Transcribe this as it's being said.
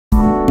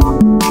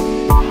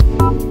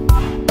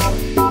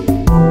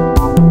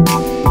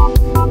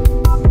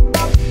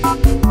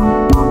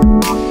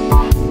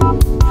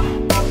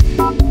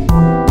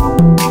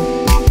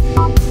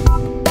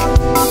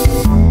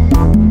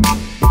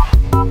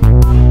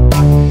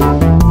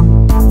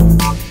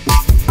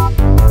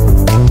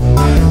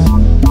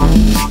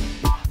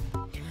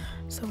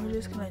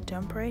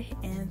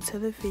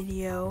the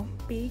video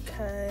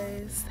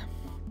because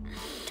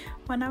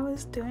when I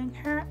was doing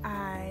her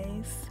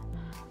eyes,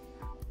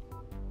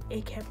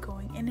 it kept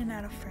going in and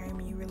out of frame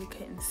and you really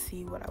couldn't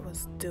see what I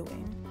was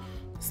doing.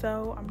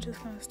 So I'm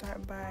just going to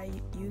start by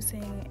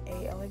using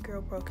a LA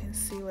Girl Pro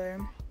concealer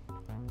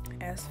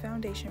as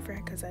foundation for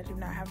her because I do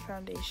not have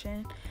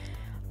foundation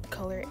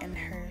color in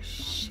her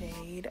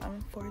shade,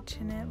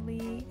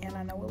 unfortunately, and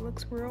I know it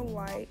looks real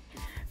white.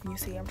 You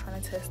see, I'm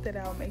trying to test it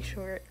out, make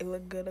sure it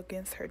looked good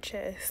against her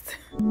chest.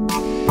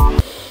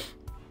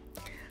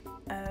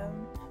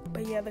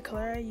 But yeah, the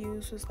color I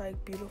used was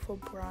like Beautiful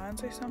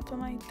Bronze or something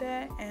like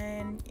that,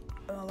 and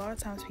a lot of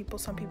times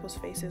some people's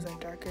faces are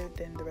darker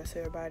than the rest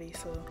of their body,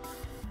 so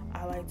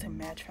I like to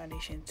match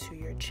foundation to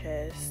your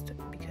chest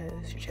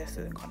because your chest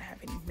isn't going to have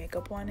any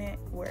makeup on it,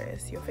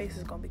 whereas your face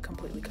is going to be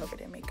completely covered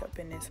in makeup,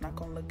 and it's not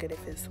going to look good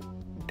if it's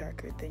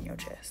darker than your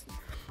chest,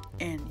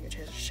 and your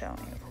chest is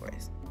showing, of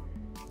course.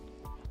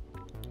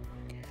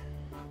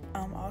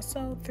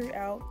 Also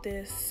throughout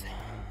this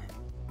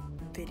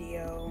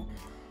video,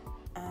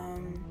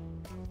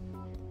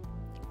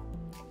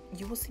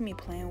 you will see me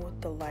playing with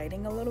the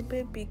lighting a little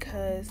bit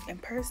because in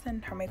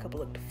person her makeup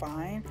looked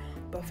fine,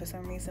 but for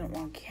some reason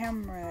on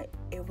camera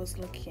it was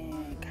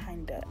looking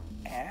kind of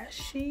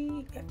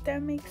ashy, if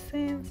that makes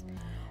sense.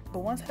 But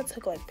once I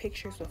took like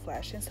pictures with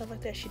flash and stuff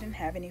like that, she didn't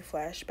have any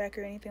flashback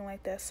or anything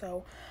like that,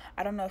 so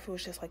I don't know if it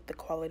was just like the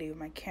quality of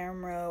my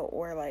camera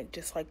or like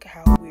just like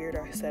how weird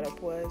our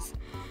setup was.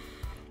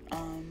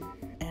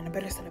 And a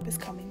better setup is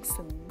coming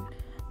soon.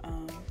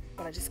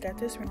 But I just got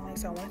this ring light,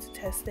 so I wanted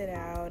to test it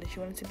out, and she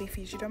wanted to be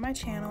featured on my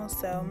channel,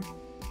 so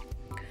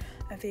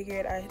I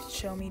figured I'd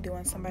show me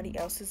doing somebody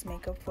else's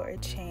makeup for a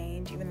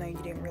change, even though you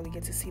didn't really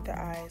get to see the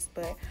eyes,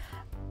 but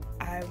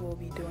I will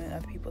be doing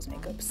other people's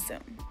makeup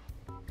soon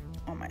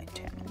on my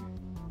channel.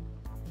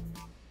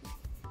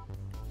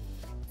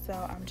 So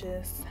I'm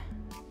just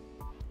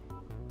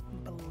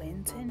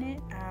blending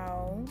it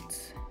out.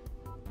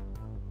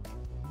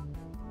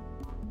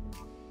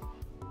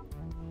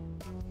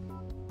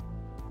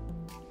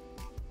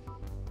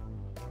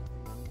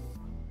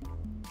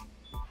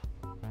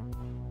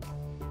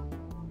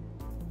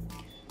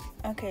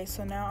 Okay,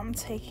 so now I'm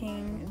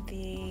taking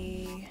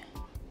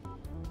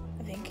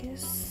I think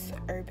it's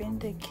Urban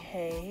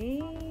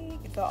Decay,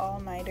 the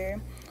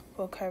All-Nighter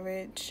Full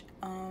Coverage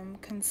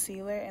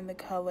concealer in the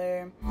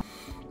color,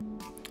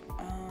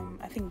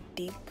 I think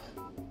Deep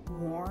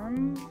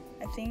Warm.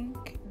 I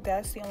think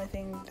that's the only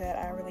thing that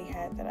I really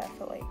had that I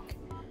feel like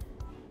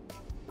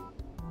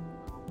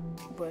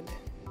would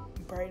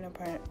brighten up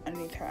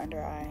underneath her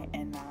under eye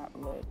and not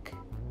look,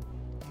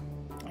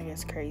 I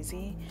guess,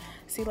 crazy.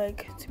 See,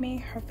 like, to me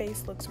her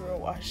face looks real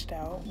washed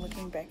out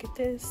looking back at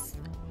this,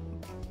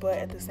 but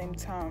at the same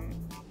time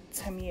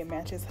to me it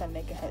matches her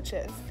neck and her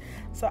chest.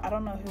 So I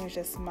don't know if it was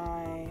just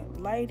my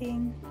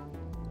lighting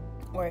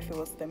or if it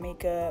was the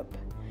makeup.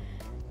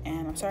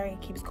 And I'm sorry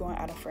it keeps going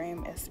out of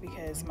frame. It's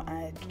because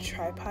my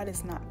tripod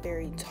is not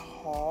very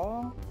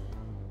tall,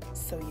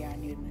 so yeah, I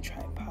needed a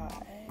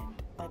tripod,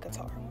 like a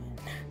taller one.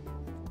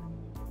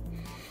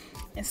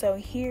 And so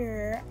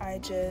here I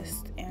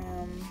just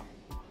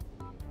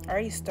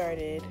already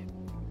started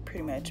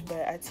pretty much,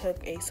 but I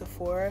took a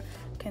Sephora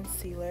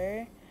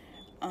concealer.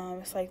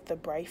 It's like the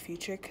Bright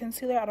Future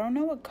concealer. I don't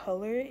know what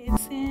color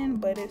it's in,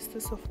 but it's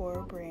the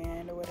Sephora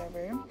brand or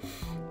whatever,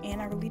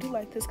 and I really do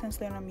like this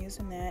concealer, and I'm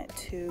using that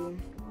to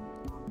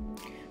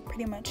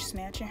pretty much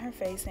snatch in her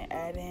face and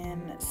add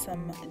in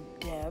some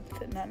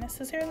depth, not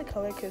necessarily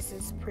color because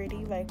it's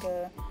pretty like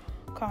a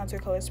contour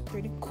color. It's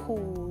pretty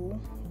cool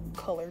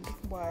colored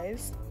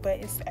wise, but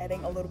it's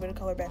adding a little bit of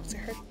color back to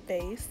her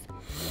face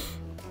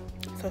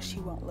so she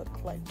won't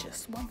look like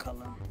just one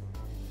color.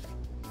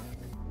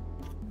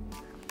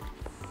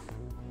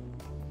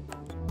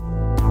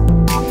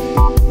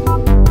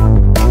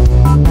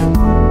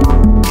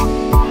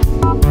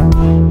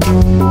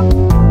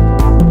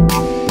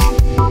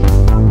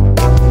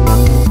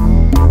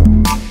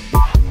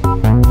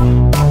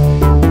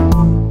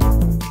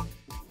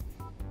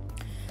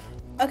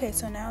 Okay,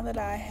 so now that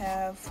I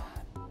have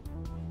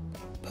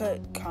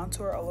put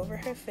contour all over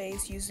her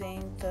face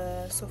using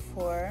the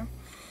Sephora,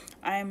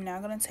 I am now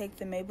going to take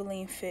the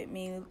Maybelline Fit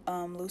Me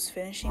Loose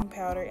Finishing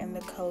Powder in the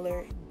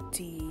color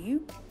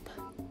Deep.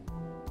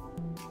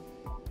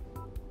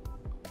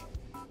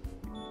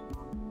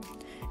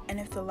 And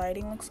if the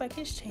lighting looks like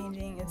it's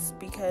changing, it's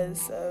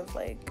because of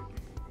like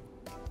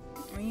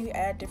when you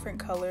add different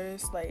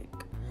colors like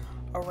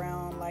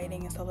around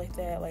lighting and stuff like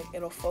that, like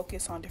it'll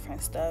focus on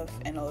different stuff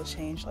and it'll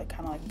change like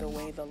kind of like the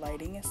way the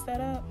lighting is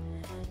set up.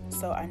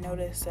 So I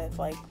noticed that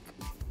like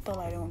the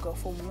lighting will go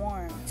from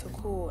warm to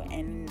cool,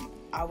 and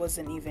I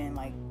wasn't even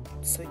like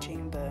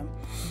switching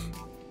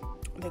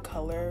the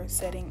color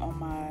setting on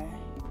my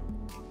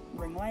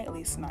ring light, at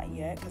least not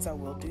yet, because I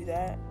will do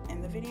that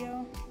in the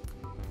video.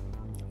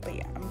 But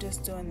yeah, I'm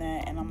just doing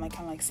that, and I'm like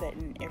kind of like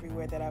setting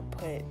everywhere that I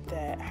put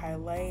that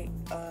highlight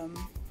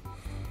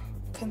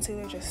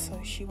concealer, just so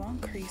she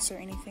won't crease or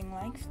anything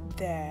like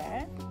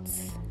that.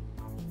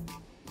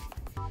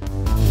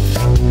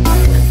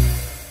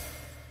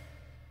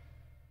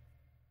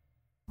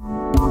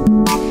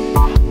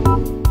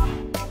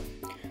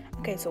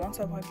 Okay, so once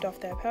I've wiped off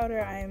that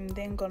powder, I'm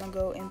then gonna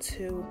go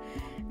into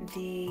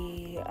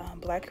the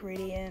Black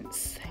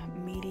Radiance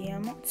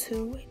Medium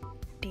to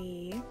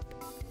Deep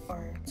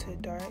or to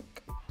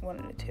Dark, one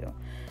of the two.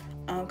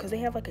 Because they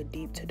have like a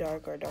deep to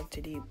dark or dark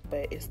to deep,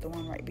 but it's the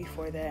one right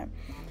before that.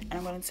 And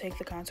I'm going to take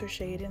the contour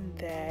shade in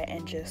that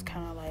and just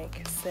kind of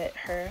like set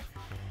her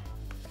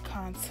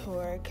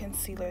contour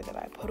concealer that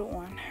I put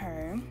on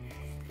her.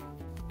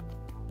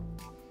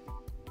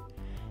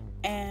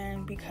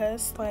 And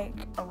because like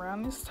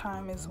around this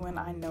time is when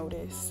I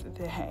noticed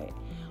that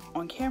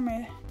on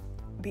camera,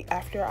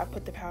 after I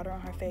put the powder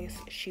on her face,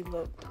 she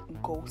looked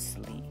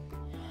ghostly.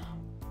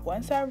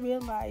 Once I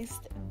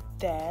realized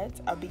that,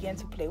 I began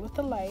to play with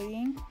the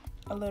lighting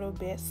a little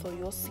bit, so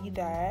you'll see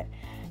that.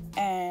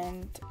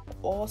 And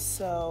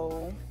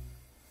also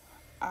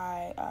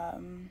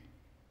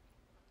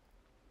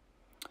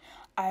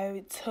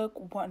I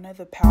took one of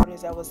the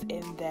powders that was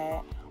in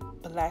that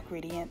Black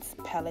Radiance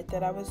palette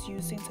that I was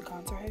using to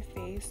contour her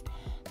face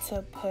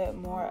to put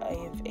more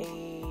of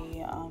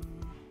a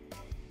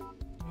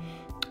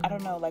I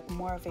don't know, like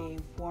more of a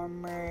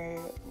warmer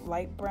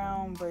light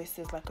brown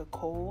versus like a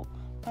cold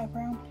light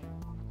brown.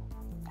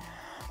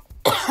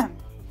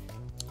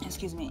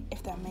 Excuse me,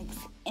 if that makes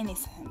any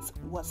sense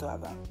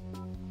whatsoever.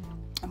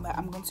 But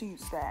I'm going to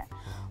use that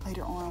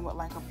later on with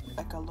like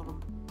a little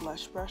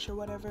blush brush or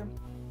whatever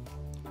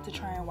to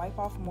try and wipe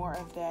off more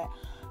of that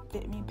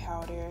Fit Me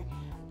powder.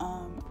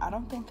 I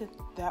don't think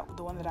that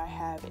the one that I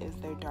have is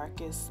their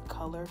darkest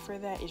color for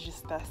that. It's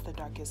just that's the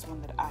darkest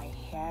one that I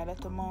had at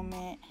the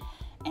moment,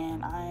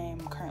 and I am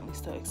currently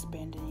still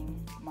expanding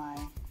my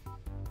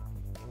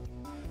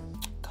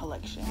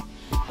collection.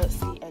 But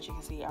see, as you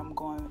can see, I'm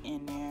going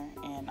in there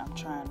and I'm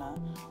trying to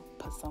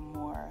put some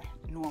more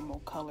normal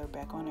color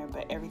back on there,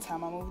 but every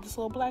time I move this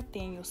little black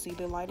thing, you'll see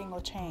the lighting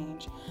will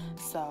change.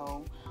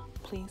 So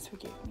please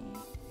forgive me,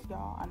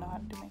 y'all. I know how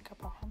to do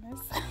makeup, I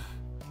promise.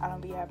 I don't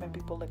be having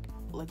people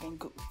looking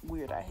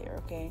weird out here,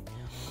 okay?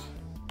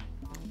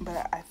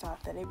 But I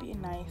thought that it'd be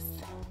nice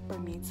for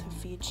me to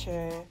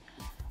feature,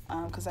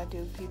 because I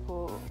do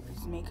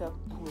people's makeup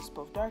who is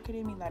both darker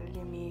than me, lighter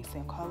than me,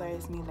 same color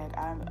as me. Like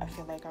I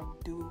feel like I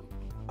do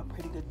a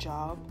pretty good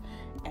job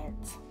at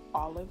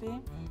all of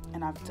it,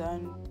 and I've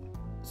done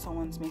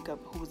someone's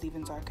makeup who was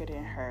even darker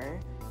than her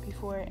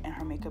before, and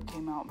her makeup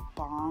came out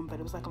bomb, but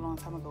it was like a long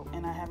time ago,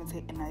 and I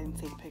didn't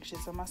take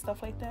pictures of my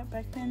stuff like that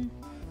back then.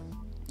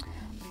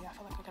 But yeah, I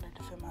feel like I gotta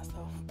defend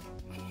myself.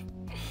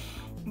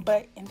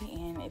 But in the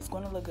end, it's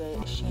gonna look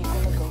good. She ain't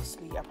gonna go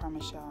sleep, I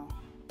promise y'all.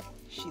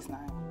 She's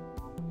not.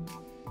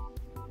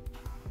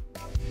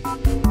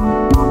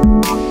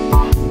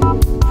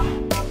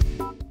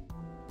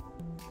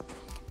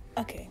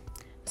 Okay,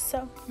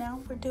 so now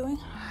we're doing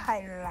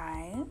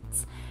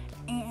highlights,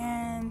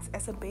 and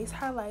as a base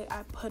highlight,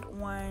 I put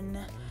on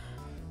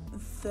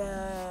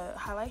the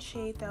highlight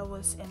shade that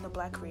was in the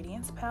Black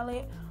Radiance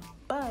palette,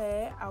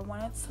 but I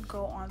wanted to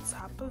go on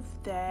top of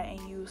that and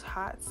use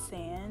Hot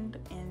Sand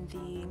in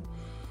the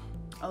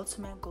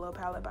Ultimate Glow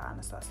palette by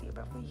Anastasia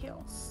Beverly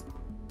Hills.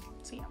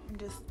 So yeah, I'm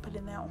just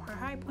putting that on her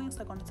high points,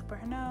 like on the tip of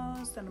her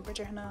nose, down the bridge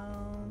of her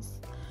nose,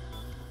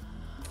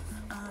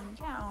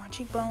 yeah, on her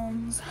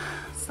cheekbones,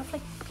 stuff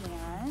like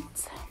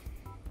that,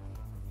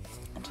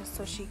 and just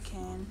so she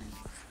can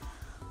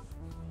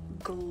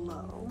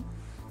glow.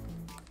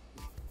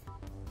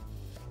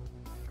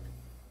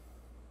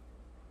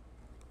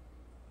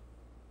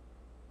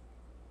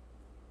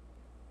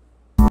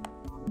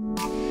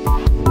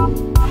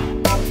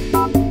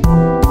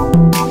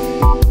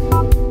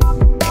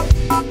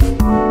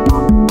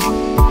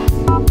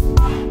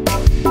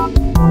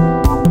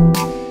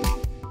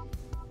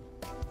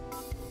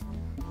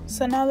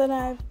 So now that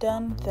I've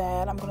done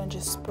that, I'm going to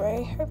just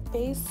spray her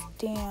face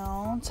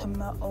down to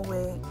melt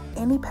away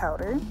any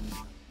powder.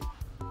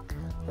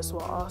 This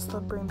will also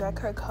bring back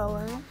her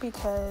color,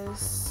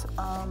 because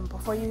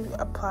before you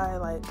apply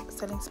like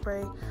setting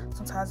spray,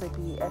 sometimes it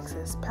be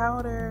excess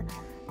powder,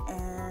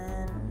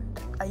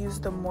 and I use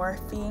the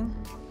Morphe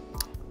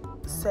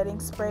setting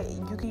spray.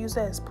 You can use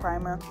that as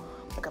primer,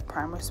 like a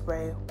primer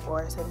spray,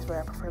 or a setting spray.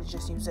 I prefer to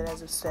just use it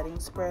as a setting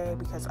spray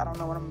because I don't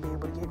know when I'm gonna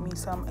be able to get me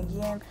some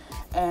again,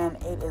 and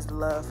it is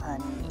love,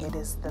 honey.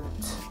 It's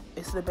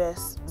the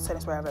best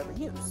setting spray I've ever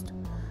used.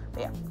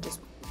 But yeah,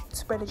 just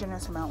spread a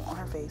generous amount on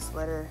her face,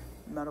 let her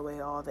melt away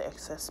all the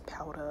excess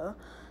powder,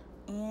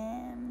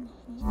 and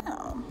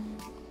yeah.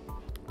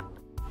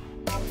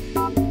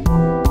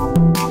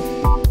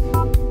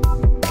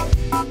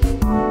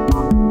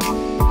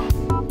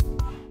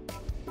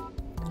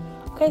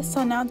 Okay,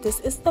 so now this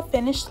is the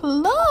finished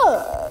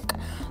look.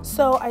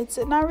 So I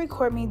did not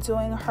record me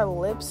doing her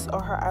lips or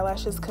her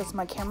eyelashes because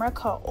my camera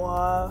cut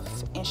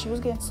off and she was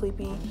getting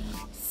sleepy.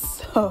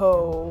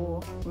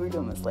 So we were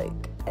doing this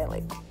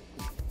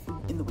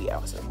in the wee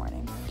hours of the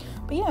morning.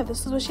 But yeah,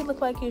 this is what she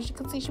looked like. As you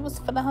can see, she was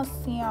feeling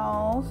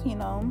herself, you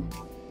know.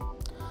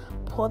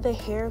 Pull the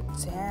hair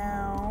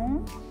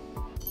down.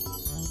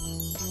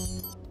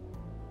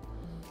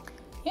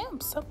 Yeah,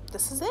 so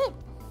this is it.